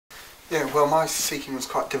Yeah, well, my seeking was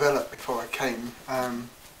quite developed before I came. I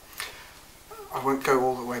won't go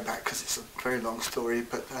all the way back because it's a very long story,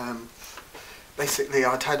 but basically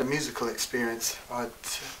I'd had a musical experience. I'd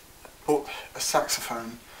bought a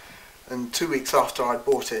saxophone, and 2 weeks after I'd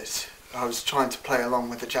bought it, I was trying to play along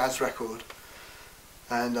with a jazz record,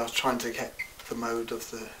 and I was trying to get the mode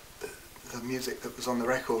of the music that was on the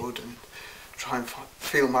record and try and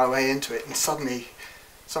feel my way into it, and suddenly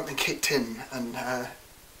something kicked in, and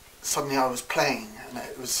suddenly I was playing, and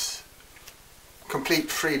it was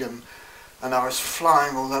complete freedom, and I was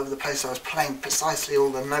flying all over the place. I was playing precisely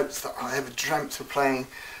all the notes that I ever dreamt of playing,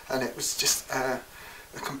 and it was just a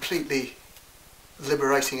completely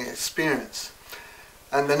liberating experience.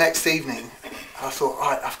 And the next evening I thought,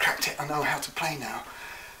 right, I've cracked it, I know how to play now.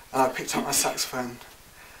 And I picked up my saxophone,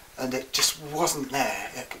 and it just wasn't there.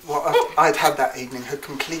 What I'd had that evening had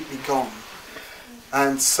completely gone.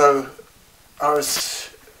 And so I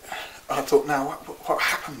thought, now what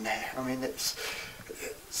happened there? I mean, it's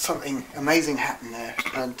something amazing happened there,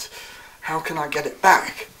 and how can I get it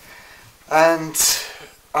back? And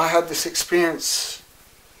I had this experience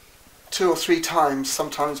 2 or 3 times,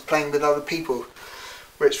 sometimes playing with other people,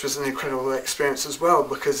 which was an incredible experience as well,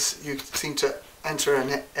 because you seem to enter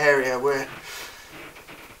an area where,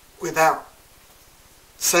 without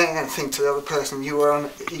saying anything to the other person, you were on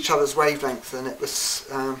each other's wavelength, and it was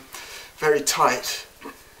very tight.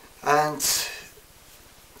 And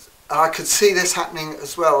I could see this happening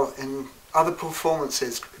as well in other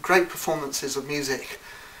performances, great performances of music,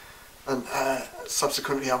 and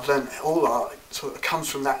subsequently I've learned all art sort of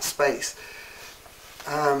comes from that space,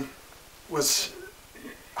 was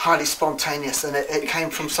highly spontaneous, and it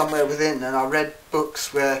came from somewhere within. And I read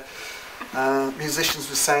books where musicians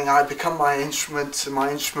were saying, I become my instrument and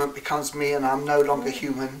my instrument becomes me and I'm no longer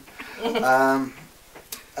human.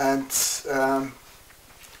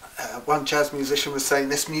 One jazz musician was saying,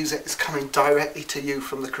 this music is coming directly to you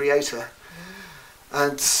from the creator.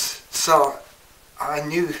 And so I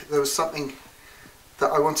knew there was something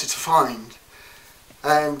that I wanted to find,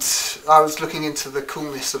 and I was looking into the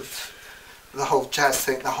coolness of the whole jazz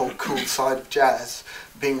thing, the whole cool side of jazz,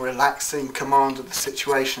 being relaxed in command of the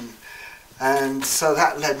situation. And so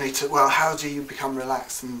that led me to, well, how do you become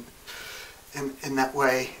relaxed in that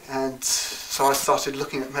way? And so I started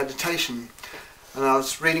looking at meditation, and I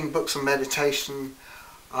was reading books on meditation.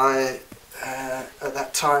 At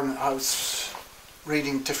that time I was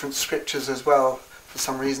reading different scriptures as well. For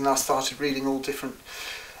some reason I started reading all different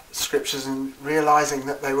scriptures and realizing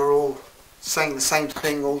that they were all saying the same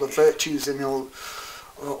thing. All the virtues in all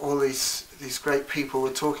these great people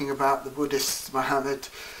were talking about, the Buddhists, Muhammad,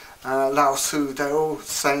 Lao Tzu, they're all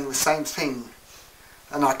saying the same thing,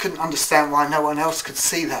 and I couldn't understand why no one else could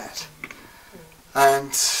see that.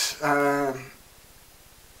 And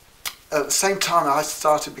at the same time I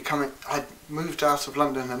moved out of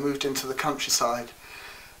London and moved into the countryside,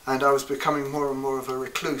 and I was becoming more and more of a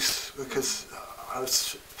recluse, because I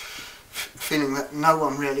was feeling that no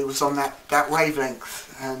one really was on that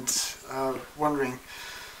wavelength, and wondering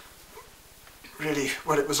really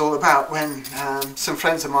what it was all about, when some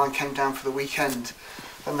friends of mine came down for the weekend,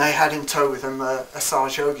 and they had in tow with them a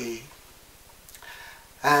Sahaja Yogi,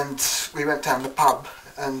 and we went down the pub,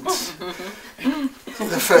 and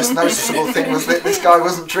the first noticeable thing was that this guy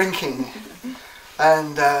wasn't drinking,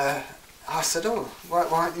 and I said, oh, why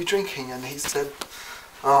aren't you drinking? And he said,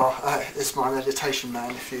 oh, it's my meditation,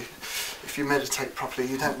 man. If you meditate properly,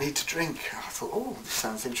 you don't need to drink. I thought, oh, this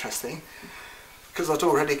sounds interesting, because I'd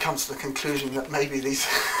already come to the conclusion that maybe these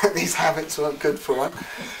these habits weren't good for one.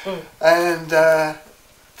 And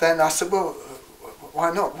then I said, well,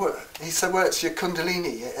 why not? He said, well, it's your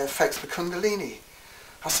kundalini. It affects the kundalini.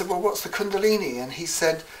 I said, well, what's the kundalini? And he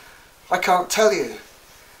said, I can't tell you.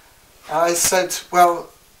 I said, well,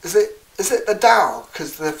 is it the Tao?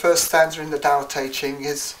 Because the first stanza in the Tao Te Ching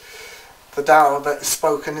is, the Tao that is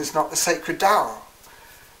spoken is not the sacred Tao.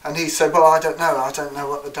 And he said, well, I don't know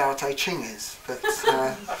what the Tao Te Ching is, but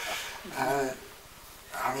I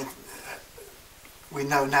mean, we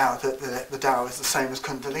know now that the Tao is the same as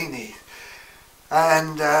Kundalini.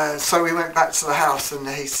 And so we went back to the house, and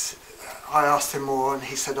I asked him more, and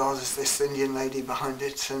he said, oh, there's this Indian lady behind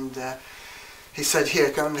it, and he said, here,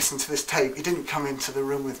 go and listen to this tape. He didn't come into the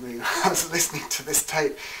room with me. I was listening to this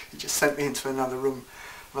tape. He just sent me into another room,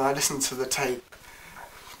 and I listened to the tape.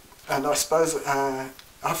 And I suppose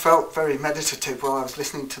I felt very meditative while I was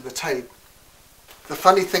listening to the tape. The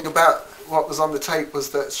funny thing about what was on the tape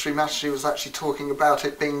was that Shri Mataji was actually talking about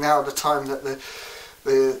it being now the time that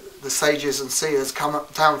the sages and seers come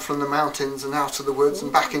up, down from the mountains and out of the woods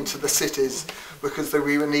and back into the cities, because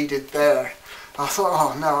we were needed there. I thought,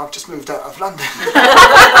 oh no, I've just moved out of London.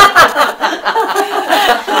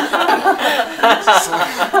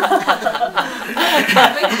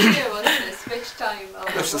 Which year was this? Which time?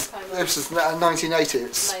 This is 1980.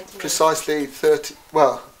 It's precisely 30.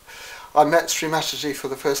 Well, I met Shri Mataji for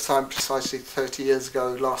the first time precisely 30 years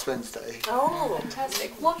ago last Wednesday. Oh,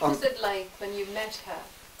 fantastic! What was it like when you met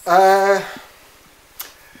her?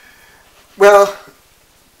 Well,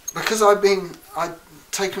 because I'd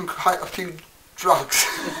taken quite a few drugs,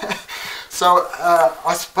 so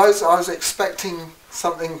I suppose I was expecting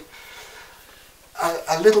something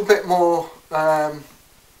a little bit more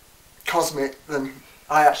cosmic than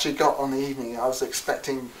I actually got on the evening. I was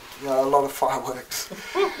expecting, you know, a lot of fireworks,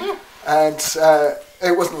 and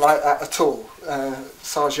it wasn't like that at all.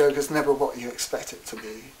 Sahaja Yoga is never what you expect it to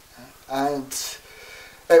be, and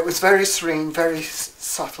it was very serene, very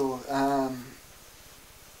subtle.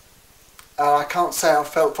 I can't say I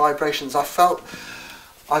felt vibrations. I felt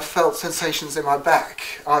sensations in my back.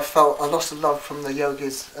 I felt a lot of love from the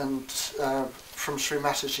yogis and from Shri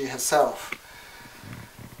Mataji herself.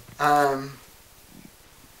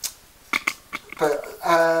 But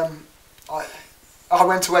I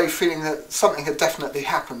went away feeling that something had definitely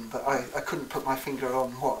happened, but I couldn't put my finger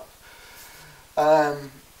on what.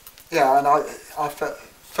 Yeah, and I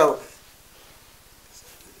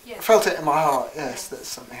felt it in my heart, yes, that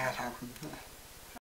something had happened.